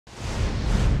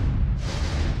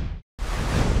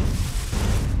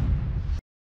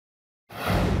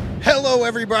Hello,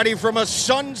 everybody, from a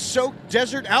sun-soaked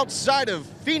desert outside of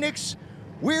Phoenix.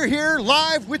 We're here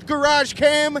live with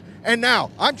GarageCam, and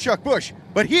now I'm Chuck Bush,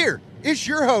 but here is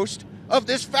your host of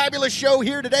this fabulous show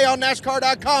here today on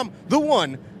NASCAR.com, the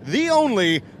one, the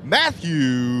only, Matthew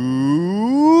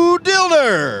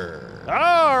Dillner.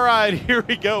 All right, here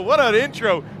we go. What an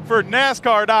intro for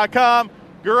NASCAR.com,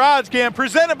 GarageCam,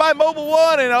 presented by Mobile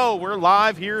One, and oh, we're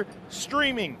live here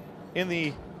streaming in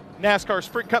the NASCAR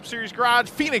Sprint Cup Series Garage,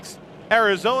 Phoenix,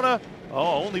 Arizona.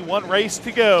 Oh, only one race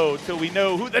to go till we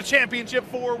know who the championship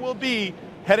for will be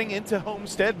heading into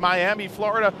Homestead, Miami,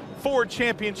 Florida, Ford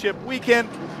Championship weekend.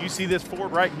 You see this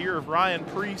Ford right here of Ryan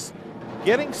Preece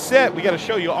getting set. We got to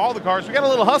show you all the cars. We got a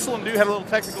little hustle and do, had a little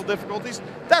technical difficulties.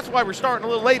 That's why we're starting a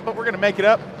little late, but we're going to make it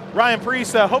up. Ryan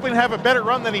Preece hoping to have a better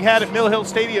run than he had at Mill Hill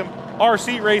Stadium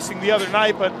RC racing the other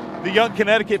night, but the young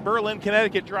Berlin,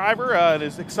 Connecticut driver and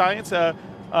his Science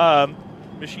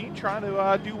machine trying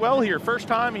to do well here. First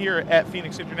time here at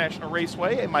Phoenix International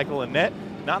Raceway. And Michael Annette,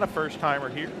 not a first timer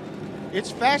here. It's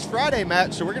Fast Friday,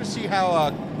 Matt, so we're going to see how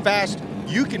fast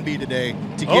you can be today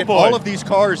to get all of these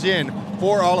cars in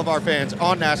for all of our fans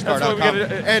on NASCAR.com.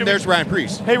 And there's Ryan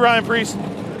Preece. Hey, Ryan Preece.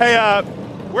 Hey,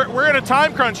 we're in a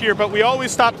time crunch here, but we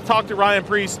always stop to talk to Ryan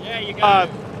Preece. Yeah, you got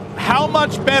it. How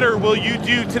much better will you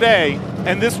do today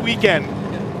and this weekend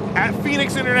at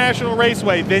Phoenix International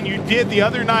Raceway than you did the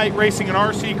other night racing an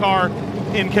RC car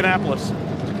in Kannapolis?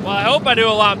 Well, I hope I do a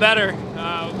lot better.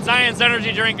 Science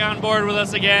Energy Drink on board with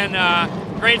us again.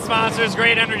 Great sponsors,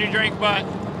 great energy drink, but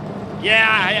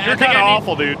yeah, you're kind of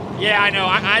awful, dude. Yeah, I know.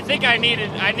 I think I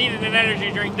needed an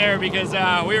energy drink there because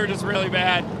we were just really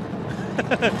bad.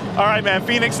 All right, man.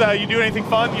 Phoenix, you do anything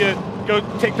fun? You go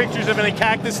take pictures of any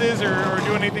cactuses or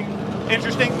do anything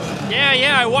interesting?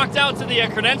 Yeah. I walked out to the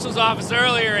credentials office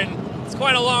earlier, and it's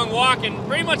quite a long walk, and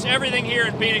pretty much everything here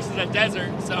in Phoenix is a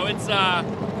desert, so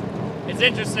it's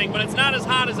interesting, but it's not as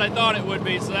hot as I thought it would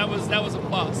be, so that was a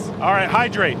plus. All right,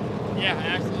 hydrate. Yeah,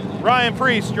 absolutely. Ryan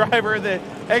Preece, driver of the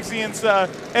Exience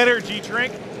energy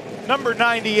drink. Number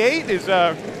 98 is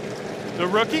the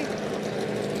rookie.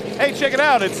 Hey, check it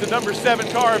out. It's the number 7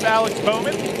 car of Alex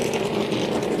Bowman.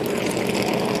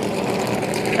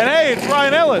 And hey, it's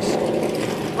Ryan Ellis.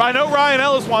 I know Ryan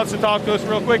Ellis wants to talk to us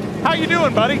real quick. How you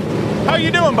doing, buddy?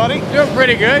 Doing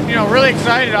pretty good. You know, really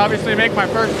excited, obviously, to make my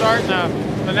first start in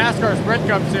the NASCAR Sprint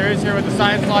Cup Series here with the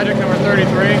Science Logic number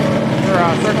 33 for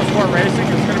Circle Sport Racing.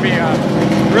 It's going to be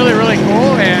really, really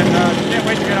cool, and can't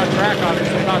wait to get on track,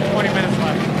 obviously. About 20 minutes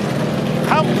left.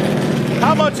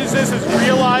 How much is this is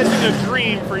realizing a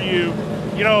dream for you,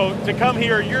 you know, to come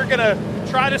here? You're going to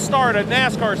try to start a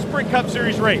NASCAR Sprint Cup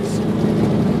Series race.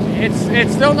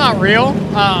 It's still not real.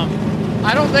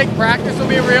 I don't think practice will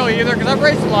be real either because I've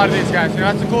raced a lot of these guys. You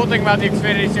know, that's the cool thing about the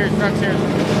Xfinity Series, Truck Series.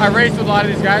 I've raced with a lot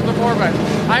of these guys before, but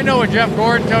I know with Jeff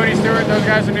Gordon, Tony Stewart, those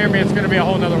guys are near me, it's going to be a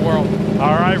whole nother world.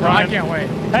 All right, so Ryan. I can't wait.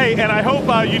 Hey, and I hope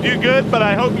you do good, but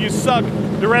I hope you suck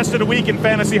the rest of the week in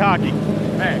fantasy hockey.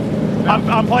 Hey, no.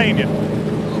 I'm playing you.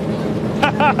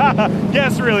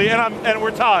 Yes, really, and we're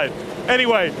tied.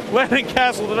 Anyway, Landon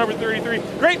Castle, the number 33.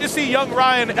 Great to see young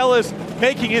Ryan Ellis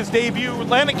making his debut.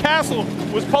 Landon Castle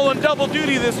was pulling double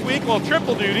duty this week, well,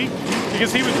 triple duty,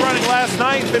 because he was running last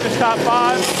night, finished top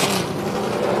 5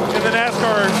 in the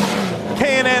NASCAR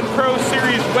K&N Pro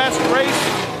Series West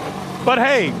race. But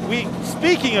hey,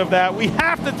 speaking of that, we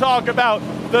have to talk about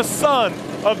the son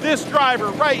of this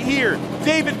driver right here,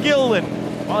 David Gilliland.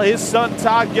 Well, his son,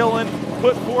 Todd Gilliland,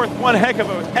 put forth one heck of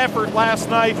an effort last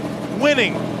night,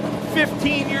 winning.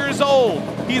 15 years old.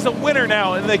 He's a winner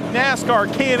now in the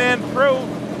NASCAR K&N Pro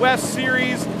West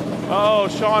Series. Oh,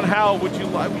 Sean Howell,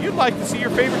 you'd like to see your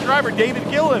favorite driver, David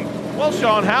Gilliland. Well,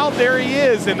 Sean Howell, there he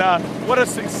is, and what a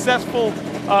successful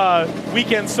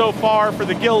weekend so far for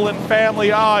the Gilliland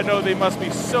family. Oh, I know they must be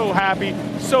so happy,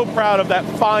 so proud of that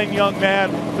fine young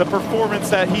man, the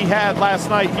performance that he had last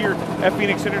night here at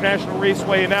Phoenix International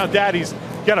Raceway, and now Daddy's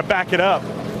got to back it up.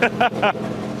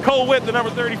 Cole Witt, the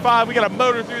number 35. We got a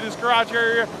motor through this garage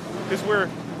area because we're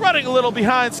running a little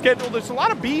behind schedule. There's a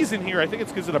lot of bees in here. I think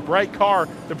it's because of the bright car,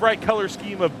 the bright color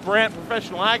scheme of Brandt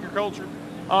Professional Agriculture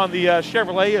on the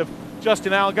Chevrolet of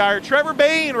Justin Allgaier. Trevor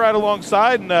Bain right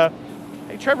alongside. And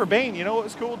hey, Trevor Bain, you know what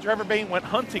was cool? Trevor Bain went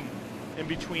hunting in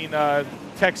between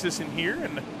Texas and here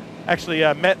and actually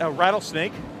met a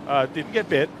rattlesnake. Didn't get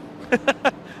bit,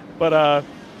 but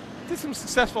did some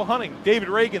successful hunting. David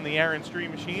Reagan, the Aaron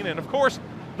Stream machine, and of course,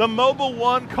 the Mobile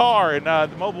One car, and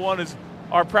the Mobile One is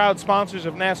our proud sponsors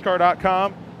of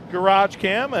NASCAR.com,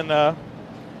 GarageCam, and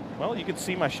well, you can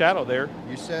see my shadow there.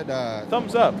 You said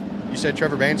thumbs up. You said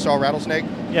Trevor Bain saw a rattlesnake?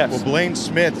 Yes. Well, Blaine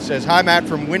Smith says, "Hi, Matt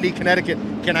from Windy, Connecticut.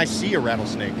 Can I see a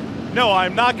rattlesnake?" No,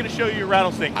 I'm not going to show you your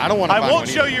rattlesnake. I don't want to. I won't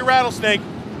show you your rattlesnake,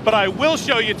 but I will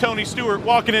show you Tony Stewart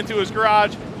walking into his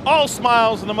garage, all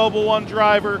smiles, and the Mobil 1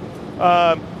 driver.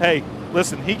 Hey,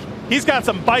 listen, he's got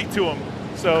some bite to him,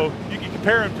 so you can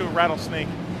compare him to a rattlesnake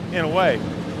in a way.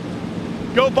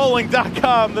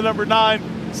 GoBowling.com, the number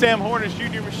 9 Sam Hornish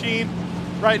Jr. machine,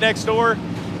 right next door.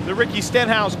 The Ricky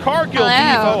Stenhouse Cargill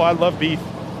beef. Oh, I love beef.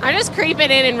 I'm just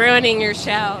creeping in and ruining your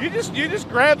show. You just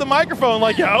grab the microphone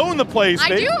like you own the place.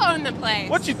 I do own the place.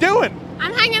 What you doing?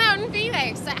 I'm hanging out in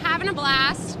Phoenix, having a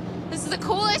blast. This is the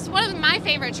coolest, one of my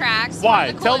favorite tracks.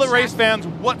 Why? Tell the race fans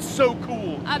what's so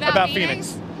cool about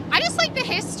Phoenix. I just like the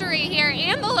history here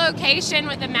and the location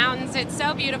with the mountains. It's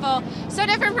so beautiful. So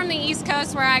different from the East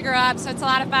Coast where I grew up, so it's a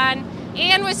lot of fun.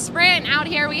 And with Sprint out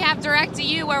here, we have Direct to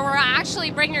You, where we'll actually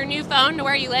bring your new phone to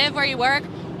where you live, where you work,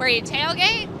 where you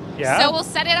tailgate. Yeah. So we'll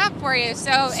set it up for you.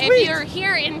 So Sweet. If you're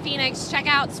here in Phoenix, check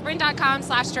out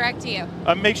sprint.com/direct to you.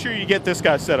 Make sure you get this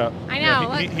guy set up. I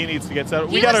know. Yeah, he needs to get set up.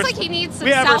 He looks like he needs some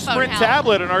We have cell our phone Sprint help.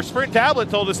 tablet, and our Sprint tablet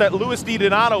told us that Louis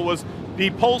DiDonato was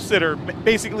the pole sitter.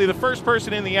 Basically, the first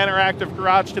person in the interactive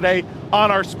garage today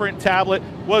on our Sprint tablet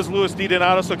was Louis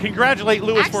DiDonato. So congratulate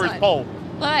Louis for his pole.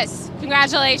 Louis,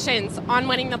 congratulations on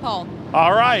winning the pole.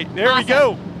 All right, there we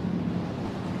go.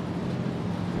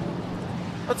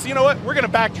 You know what? We're going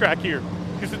to backtrack here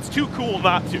because it's too cool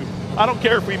not to. I don't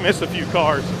care if we miss a few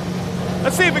cars.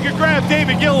 Let's see if we can grab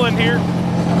David Gilliland here.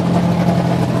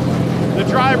 The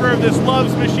driver of this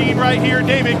Loves machine right here,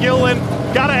 David Gilliland.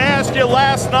 Got to ask you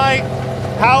last night,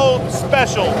 how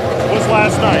special was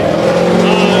last night?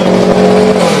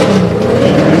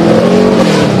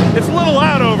 It's a little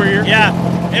loud over here. Yeah,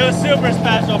 it was super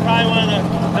special. Probably one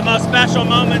of the most special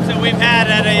moments that we've had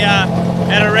at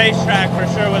a racetrack for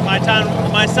sure. With my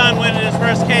son winning his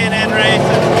first K&N race.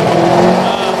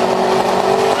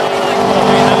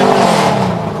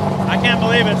 I can't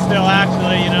believe it still.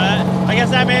 Actually, I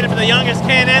guess I made it for the youngest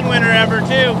K&N winner ever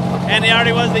too, and he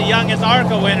already was the youngest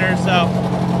ARCA winner. So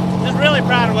just really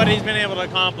proud of what he's been able to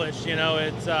accomplish.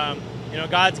 It's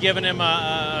God's given him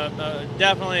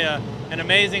definitely an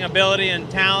amazing ability and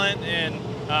talent, and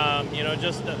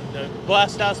just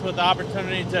blessed us with the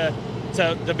opportunity to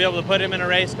be able to put him in a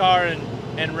race car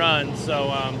and run.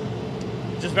 So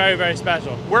just very, very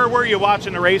special. Where were you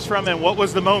watching the race from, and what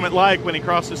was the moment like when he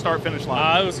crossed the start-finish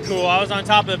line? It was cool. I was on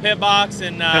top of the pit box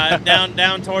and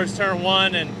down towards turn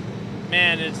 1, and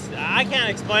man, I can't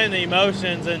explain the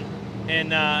emotions,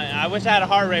 and I wish I had a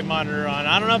heart rate monitor on.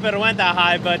 I don't know if it went that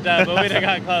high, but we'd have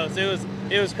got close.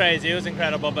 It was crazy. It was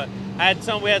incredible. But we had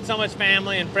so much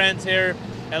family and friends here.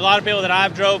 A lot of people that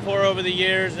I've drove for over the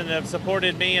years and have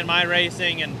supported me in my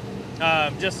racing, and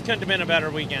just couldn't have been a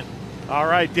better weekend. All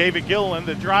right, David Gilliland,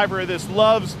 the driver of this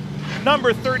Loves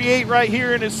number 38 right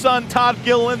here, and his son Todd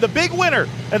Gilliland, the big winner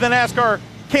of the NASCAR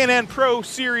K&N Pro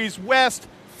Series West,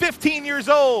 15 years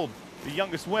old, the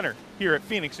youngest winner here at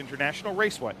Phoenix International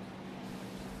Raceway.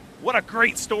 What a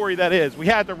great story that is. We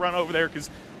had to run over there because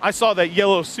I saw that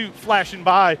yellow suit flashing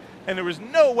by, and there was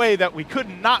no way that we could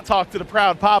not talk to the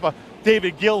proud papa,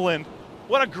 David Gilliland.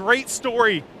 What a great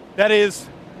story that is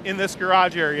in this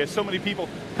garage area. So many people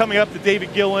coming up to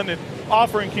David Gilliland and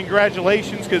offering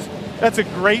congratulations, because that's a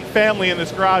great family in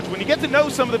this garage. When you get to know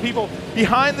some of the people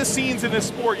behind the scenes in this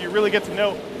sport, you really get to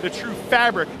know the true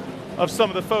fabric of some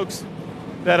of the folks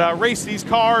that race these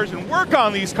cars and work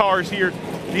on these cars here.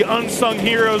 The unsung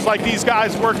heroes like these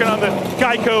guys working on the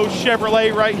Geico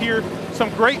Chevrolet right here. Some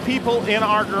great people in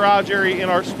our garage area, in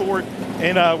our sport,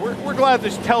 and we're glad to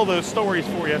tell those stories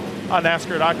for you on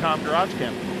NASCAR.com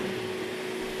GarageCam.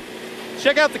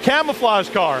 Check out the camouflage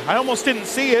car. I almost didn't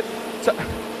see it. It's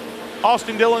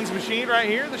Austin Dillon's machine right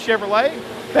here, the Chevrolet.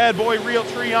 Bad boy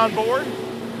Realtree on board.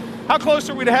 How close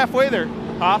are we to halfway there,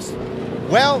 Haas?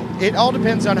 Well, it all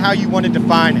depends on how you want to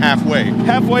define halfway.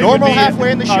 Halfway. Normal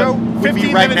halfway in the show would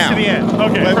be right now. 15 minutes to the end.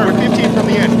 Okay. But we're 15 from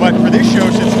the end. But for this show,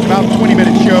 since it's about a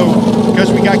 20-minute show,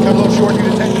 because we got cut a little short due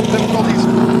to technical difficulties,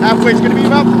 halfway is going to be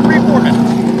about 3-4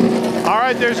 minutes. All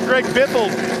right, there's Greg Biffle,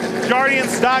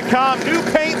 Guardians.com. New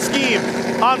paint scheme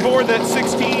on board that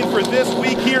 16 for this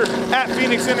week here at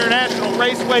Phoenix International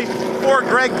Raceway for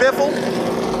Greg Biffle.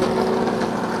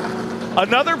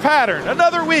 Another pattern,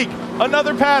 another week,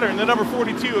 another pattern. The number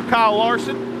 42 of Kyle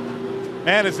Larson.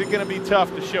 Man, is it going to be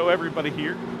tough to show everybody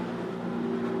here.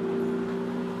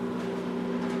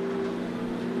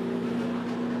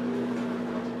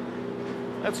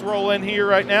 Let's roll in here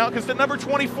right now, because the number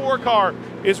 24 car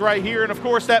is right here. And of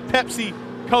course, that Pepsi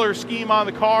color scheme on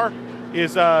the car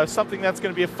is something that's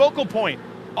going to be a focal point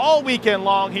all weekend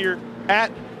long here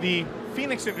at the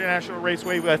Phoenix International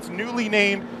Raceway. That's newly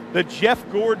named the Jeff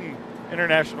Gordon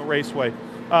International Raceway.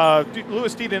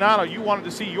 Louis DiDonato, you wanted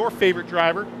to see your favorite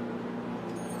driver,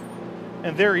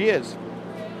 and there he is.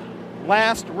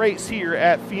 Last race here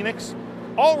at Phoenix,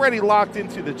 already locked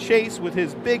into the chase with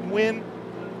his big win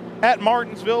at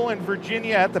Martinsville in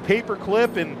Virginia at the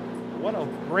Paperclip, and what a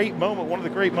great moment, one of the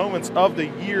great moments of the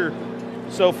year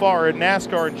so far in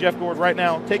NASCAR. And Jeff Gordon right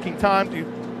now taking time to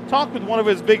talk with one of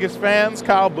his biggest fans,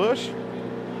 Kyle Busch,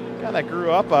 guy that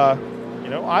grew up,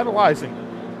 idolizing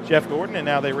Jeff Gordon, and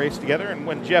now they race together. And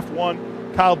when Jeff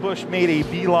won, Kyle Busch made a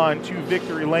beeline to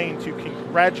victory lane to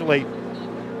congratulate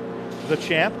the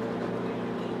champ.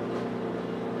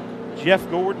 Jeff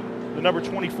Gordon, the number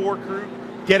 24 crew,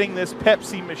 getting this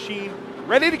Pepsi machine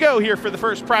ready to go here for the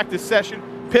first practice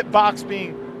session. Pit box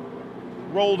being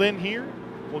rolled in here.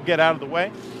 We'll get out of the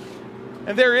way.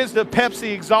 And there is the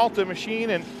Pepsi Exalta machine,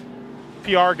 and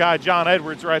PR guy John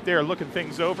Edwards right there looking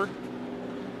things over.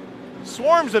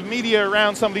 Swarms of media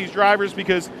around some of these drivers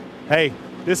because, hey,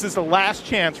 this is the last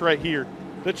chance right here,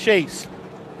 the chase.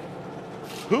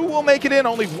 Who will make it in?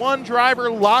 Only one driver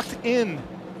locked in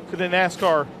to the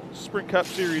NASCAR Sprint Cup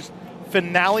Series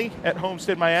finale at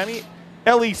Homestead, Miami.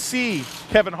 LEC,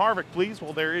 Kevin Harvick, please.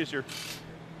 Well, there is your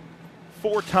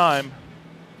 4-time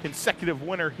consecutive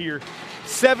winner here.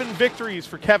 7 victories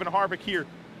for Kevin Harvick here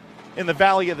in the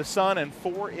Valley of the Sun, and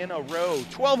 4 in a row.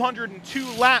 1,202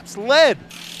 laps led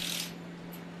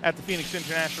at the Phoenix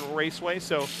International Raceway.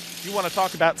 So if you want to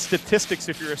talk about statistics,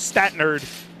 if you're a stat nerd,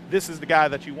 this is the guy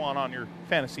that you want on your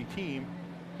fantasy team,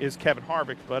 is Kevin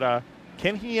Harvick. But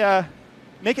can he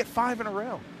make it 5 in a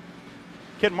row?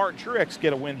 Can Martin Truex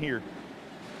get a win here?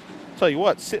 Tell you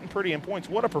what, sitting pretty in points.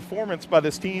 What a performance by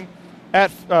this team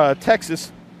at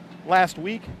Texas last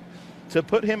week to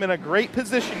put him in a great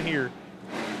position here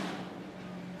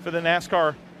for the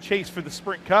NASCAR chase for the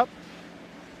Sprint Cup.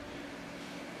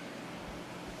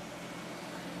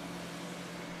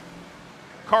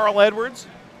 Carl Edwards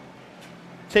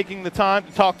taking the time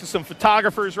to talk to some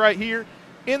photographers right here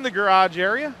in the garage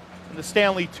area in the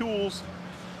Stanley Tools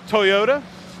Toyota.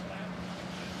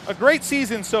 A great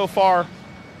season so far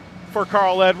for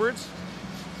Carl Edwards.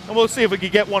 And we'll see if we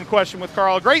can get one question with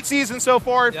Carl. A great season so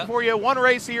far for you. One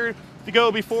race here to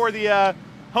go before the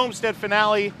Homestead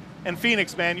finale in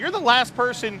Phoenix, man. You're the last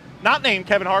person not named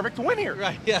Kevin Harvick to win here.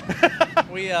 Right,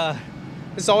 yeah.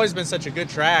 It's always been such a good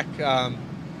track.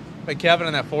 But Kevin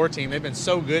and that 4 team, they've been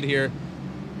so good here.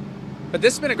 But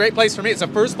this has been a great place for me. It's the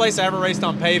first place I ever raced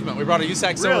on pavement. We brought a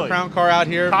USAC Silver Crown car out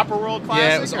here. Copper World Classic?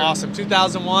 Yeah, it was awesome.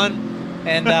 2001.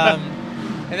 And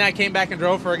and then I came back and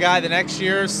drove for a guy the next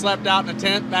year, slept out in a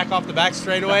tent back off the back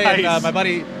straightaway. Nice. And my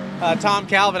buddy Tom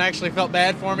Calvin actually felt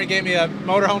bad for me, gave me a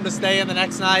motorhome to stay in the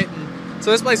next night. And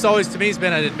so this place always, to me, has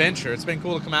been an adventure. It's been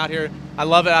cool to come out here. I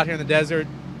love it out here in the desert,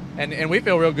 and we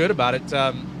feel real good about it.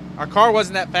 Our car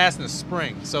wasn't that fast in the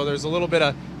spring, so there's a little bit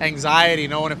of anxiety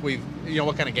knowing if we've,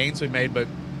 what kind of gains we've made, but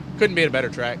couldn't be at a better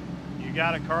track. You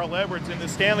got it, Carl Edwards and the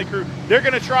Stanley crew. They're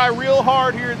going to try real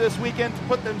hard here this weekend to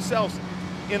put themselves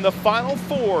in the Final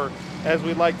 4, as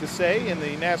we like to say, in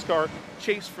the NASCAR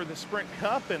chase for the Sprint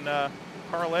Cup. And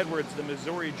Carl Edwards, the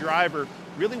Missouri driver,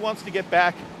 really wants to get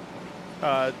back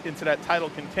into that title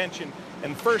contention.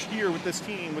 And first year with this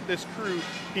team, with this crew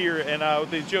here, and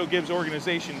with the Joe Gibbs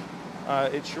organization,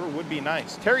 it sure would be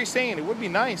nice. Terry's saying it would be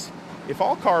nice if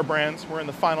all car brands were in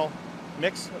the final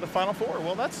mix of the Final 4.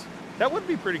 Well, that would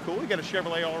be pretty cool. We got a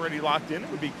Chevrolet already locked in. It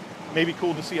would be maybe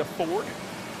cool to see a Ford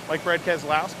like Brad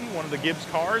Keselowski, one of the Gibbs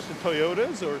cars, the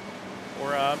Toyotas, or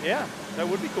yeah, that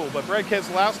would be cool. But Brad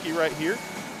Keselowski right here,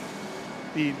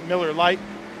 the Miller Lite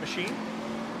machine.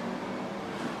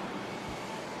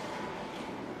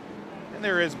 And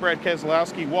there is Brad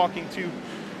Keselowski walking to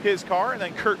his car, and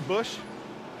then Kurt Busch.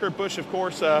 Kurt Busch, of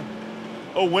course, a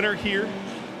winner here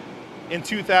in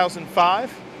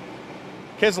 2005.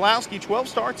 Keselowski, 12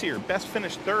 starts here. Best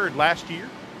finished 3rd last year.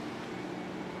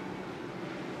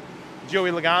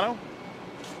 Joey Logano.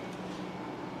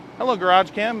 Hello,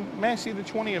 GarageCam. May I see the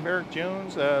 20 of Eric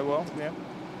Jones? Well,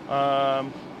 yeah.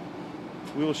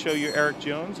 We will show you Eric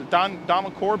Jones.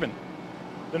 Donald Corbin,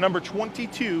 the number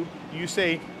 22. You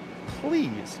say,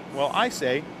 please. Well, I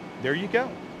say, there you go.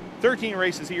 13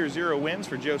 races here, 0 wins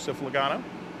for Joseph Logano.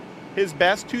 His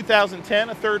best, 2010,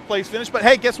 a 3rd place finish. But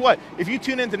hey, guess what? If you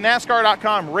tune into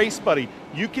NASCAR.com Race Buddy,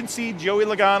 you can see Joey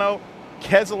Logano,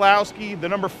 Keselowski, the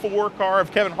number 4 car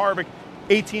of Kevin Harvick,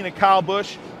 18 of Kyle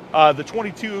Busch, the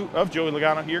 22 of Joey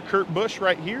Logano here, Kurt Busch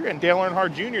right here, and Dale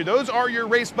Earnhardt Jr. Those are your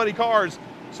Race Buddy cars.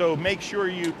 So make sure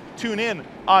you tune in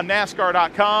on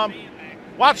NASCAR.com.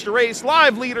 Watch the race,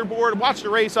 live leaderboard, watch the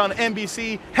race on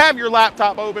NBC. Have your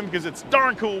laptop open because it's a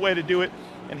darn cool way to do it.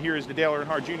 And here is the Dale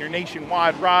Earnhardt Jr.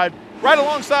 Nationwide Ride, right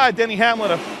alongside Denny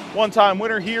Hamlin, a one-time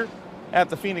winner here at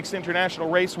the Phoenix International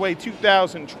Raceway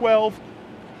 2012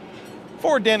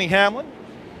 for Denny Hamlin.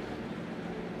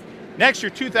 Next,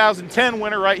 your 2010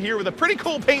 winner right here with a pretty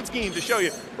cool paint scheme to show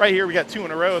you. Right here, we got 2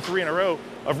 in a row, 3 in a row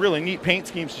of really neat paint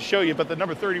schemes to show you. But the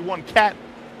number 31 Cat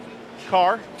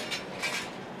car,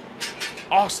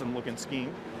 awesome looking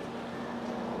scheme.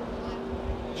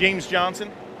 James Johnson,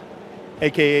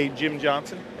 AKA Jim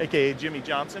Johnson, AKA Jimmy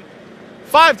Johnson.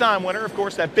 5-time winner, of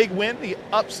course, that big win, the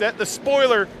upset, the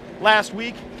spoiler last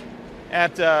week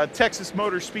at Texas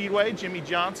Motor Speedway. Jimmy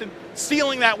Johnson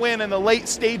stealing that win in the late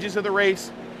stages of the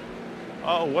race.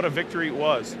 Oh, what a victory it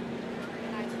was.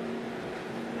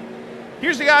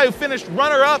 Here's the guy who finished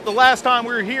runner-up the last time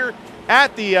we were here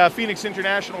at the Phoenix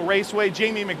International Raceway,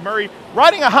 Jamie McMurray.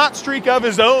 Riding a hot streak of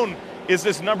his own is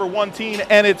this number 1 team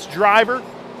and its driver.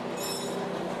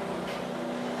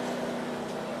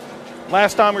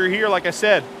 Last time we were here, like I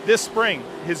said, this spring,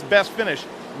 his best finish,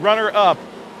 runner-up.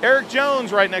 Eric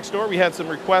Jones right next door. We had some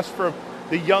requests from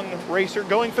the young racer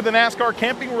going for the NASCAR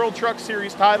Camping World Truck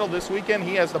Series title this weekend.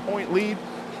 He has the point lead.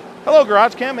 Hello,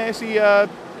 GarageCam. May I see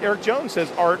Eric Jones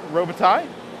says Art Robitaille.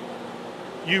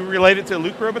 You related to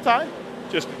Luke Robitaille?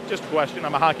 Just a question.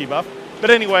 I'm a hockey buff. But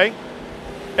anyway,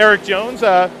 Eric Jones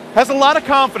has a lot of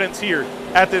confidence here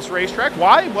at this racetrack.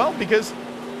 Why? Well, because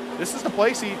this is the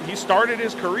place he started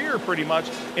his career pretty much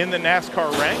in the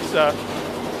NASCAR ranks.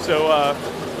 So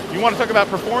you want to talk about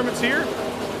performance here?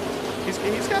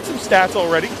 He's got some stats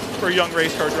already for a young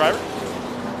race car driver.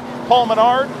 Paul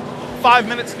Menard, 5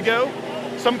 minutes to go.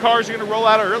 Some cars are going to roll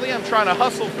out early. I'm trying to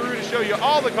hustle through to show you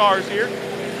all the cars here.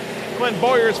 Glenn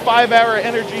Boyer's 5-hour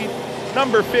energy,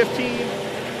 number 15,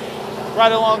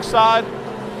 right alongside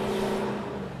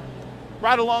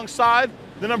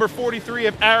the number 43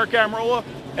 of Eric Amarola.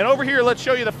 And over here, let's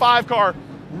show you the 5-car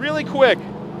really quick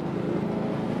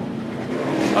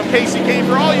of Casey Kane.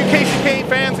 For all you Casey Kane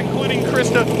fans, including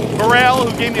Krista Burrell,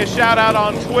 who gave me a shout out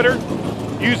on Twitter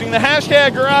using the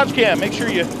hashtag GarageCam. Make sure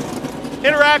you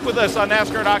interact with us on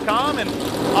NASCAR.com and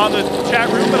on the chat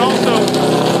room, but also use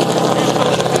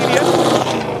social media.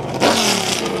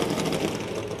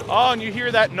 Oh, and you hear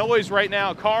that noise right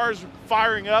now. Cars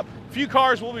firing up. A few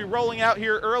cars will be rolling out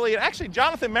here early. And actually,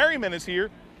 Jonathan Merriman is here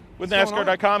with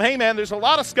NASCAR.com. Hey, man, there's a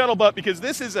lot of scuttlebutt because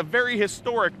this is a very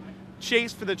historic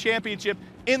chase for the championship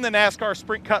in the NASCAR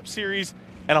Sprint Cup Series,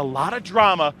 and a lot of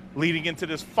drama leading into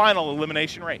this final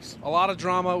elimination race. A lot of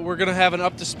drama. We're going to have an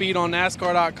up-to-speed on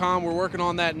NASCAR.com. We're working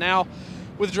on that now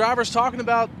with drivers talking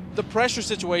about the pressure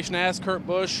situation. I asked Kurt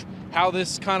Busch how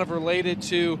this kind of related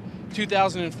to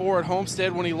 2004 at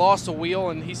Homestead when he lost a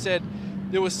wheel, and he said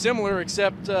it was similar,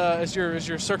 except as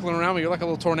you're circling around me, you're like a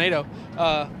little tornado.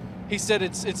 He said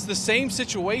it's the same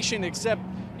situation, except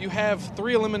you have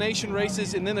 3 elimination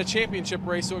races and then a championship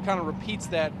race, so it kind of repeats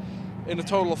that in a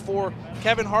total of 4.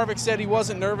 Kevin Harvick said he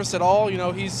wasn't nervous at all. You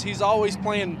know, he's always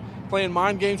playing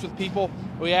mind games with people.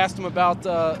 We asked him about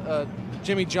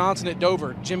Jimmy Johnson at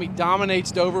Dover. Jimmy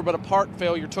dominates Dover, but a part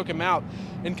failure took him out,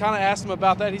 and kind of asked him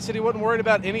about that. He said he wasn't worried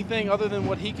about anything other than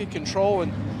what he could control,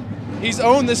 and he's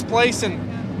owned this place. And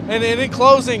in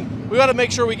closing, we got to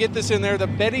make sure we get this in there. The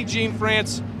Betty Jean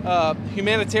France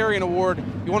Humanitarian Award.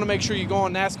 You want to make sure you go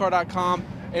on NASCAR.com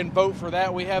and vote for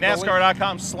that. We have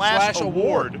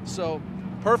NASCAR.com/award. So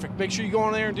perfect. Make sure you go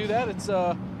on there and do that. It's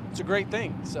a great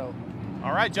thing. So,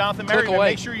 all right, Jonathan Merriman.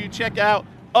 Make sure you check out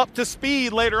Up to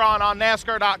Speed later on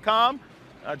NASCAR.com.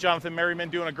 Jonathan Merriman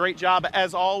doing a great job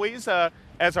as always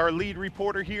as our lead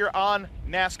reporter here on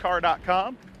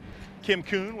NASCAR.com. Kim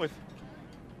Kuhn with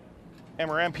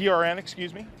PRN,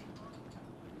 excuse me.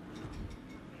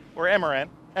 Or Emeren.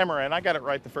 I got it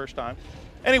right the first time.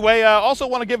 Anyway, also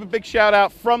want to give a big shout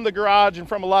out from the garage and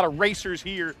from a lot of racers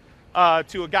here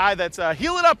to a guy that's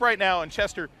healing up right now in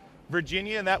Chester,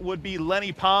 Virginia, and that would be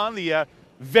Lenny Pond, the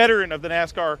veteran of the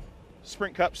NASCAR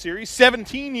Sprint Cup Series,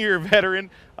 17-year veteran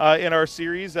in our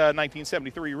series,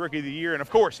 1973 Rookie of the Year, and of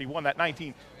course he won that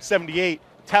 1978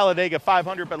 Talladega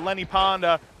 500, but Lenny Pond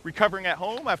recovering at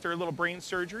home after a little brain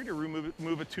surgery to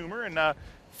remove a tumor, and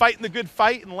fighting the good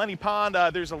fight. And Lenny Pond,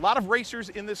 there's a lot of racers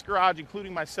in this garage,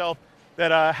 including myself,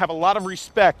 that have a lot of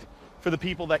respect for the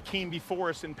people that came before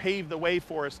us and paved the way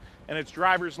for us. And it's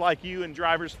drivers like you and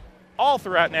drivers all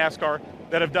throughout NASCAR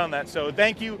that have done that. So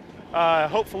thank you.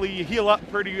 Hopefully you heal up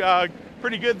pretty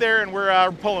good there, and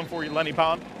we're pulling for you, Lenny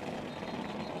Pond.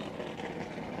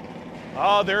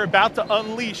 Oh, they're about to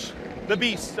unleash the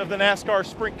beasts of the NASCAR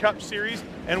Sprint Cup Series,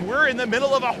 and we're in the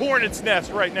middle of a hornet's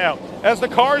nest right now as the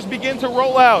cars begin to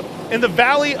roll out in the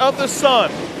Valley of the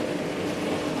Sun.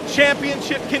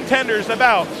 Championship contenders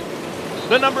about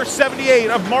the number 78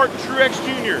 of Martin Truex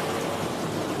Jr.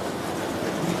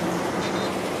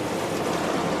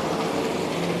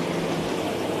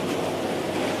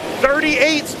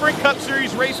 "38 Sprint Cup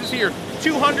Series races here.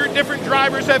 200 different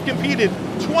drivers have competed.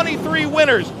 23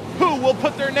 winners. Who will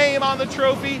put their name on the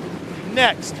trophy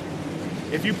next?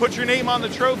 If you put your name on the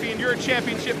trophy and you're a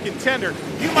championship contender,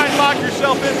 you might lock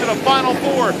yourself into the Final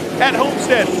Four at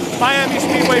Homestead, Miami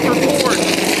Speedway for Ford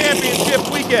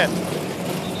Championship Weekend.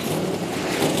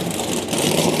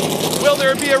 Will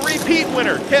there be a repeat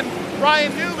winner? Can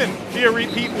Ryan Newman be a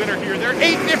repeat winner here? There are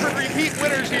 8 different repeat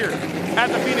winners here at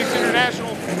the Phoenix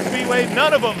International Speedway.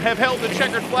 None of them have held the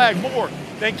checkered flag more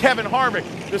than Kevin Harvick,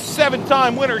 the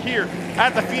 7-time winner here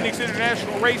at the Phoenix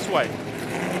International Raceway.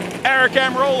 Eric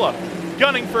Almirola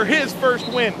gunning for his first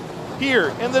win here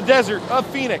in the desert of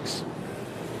Phoenix.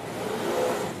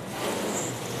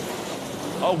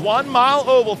 A 1-mile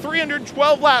oval,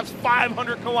 312 laps,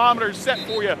 500 kilometers set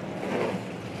for you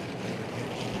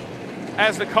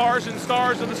as the cars and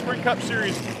stars of the Sprint Cup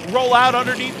Series roll out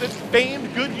underneath this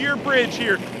famed Goodyear Bridge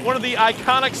here, one of the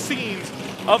iconic scenes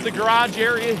of the garage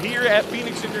area here at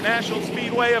Phoenix International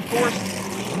Speedway. Of course,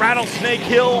 Rattlesnake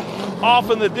Hill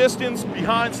off in the distance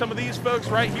behind some of these folks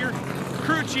right here.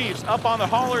 Crew chiefs up on the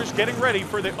haulers getting ready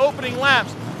for the opening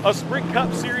laps of Sprint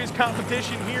Cup Series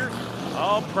competition here.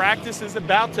 Oh, practice is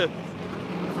about to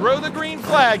throw the green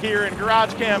flag here, and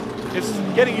GarageCam is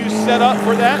getting you set up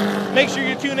for that. Make sure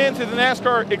you tune in to the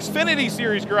NASCAR Xfinity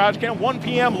Series GarageCam, 1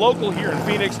 p.m. local here in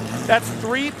Phoenix. That's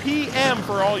 3 p.m.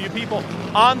 for all you people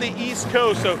on the East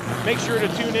Coast, so make sure to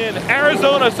tune in.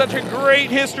 Arizona, such a great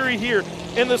history here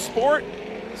in the sport.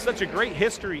 Such a great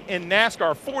history in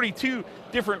NASCAR. 42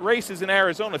 different races in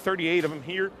Arizona, 38 of them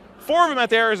here. 4 of them at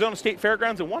the Arizona State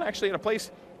Fairgrounds, and 1 actually at a place,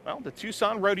 well, the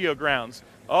Tucson Rodeo Grounds.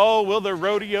 Oh, will the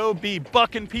rodeo be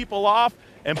bucking people off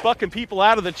and bucking people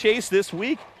out of the chase this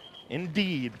week?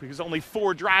 Indeed, because only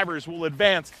 4 drivers will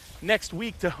advance next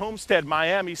week to Homestead,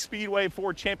 Miami Speedway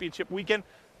Ford Championship Weekend.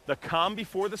 The calm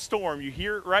before the storm. You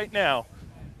hear it right now.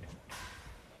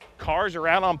 Cars are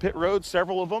out on pit road,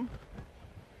 several of them.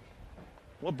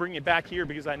 We'll bring you back here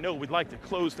because I know we'd like to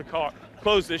close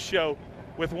this show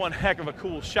with one heck of a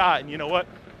cool shot. And you know what?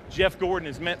 Jeff Gordon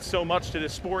has meant so much to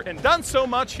this sport and done so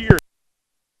much here.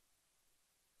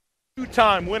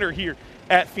 2-time winner here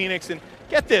at Phoenix. And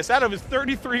get this, out of his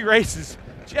 33 races,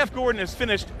 Jeff Gordon has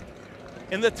finished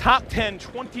in the top 10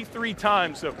 23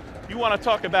 times. So you want to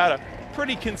talk about a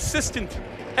pretty consistent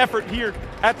effort here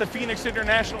at the Phoenix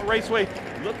International Raceway.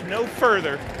 Look no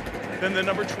further than the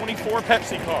number 24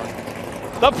 Pepsi car.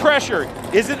 The pressure,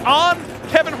 is it on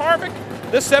Kevin Harvick,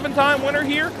 the 7-time winner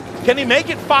here? Can he make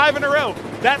it 5 in a row?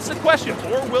 That's the question.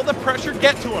 Or will the pressure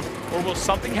get to him? Or will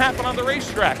something happen on the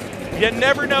racetrack? You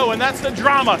never know, and that's the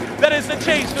drama that is the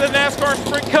chase for the NASCAR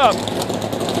Sprint Cup.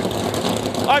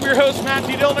 I'm your host,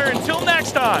 Matthew Dillner. Until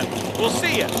next time, we'll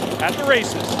see you at the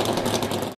races.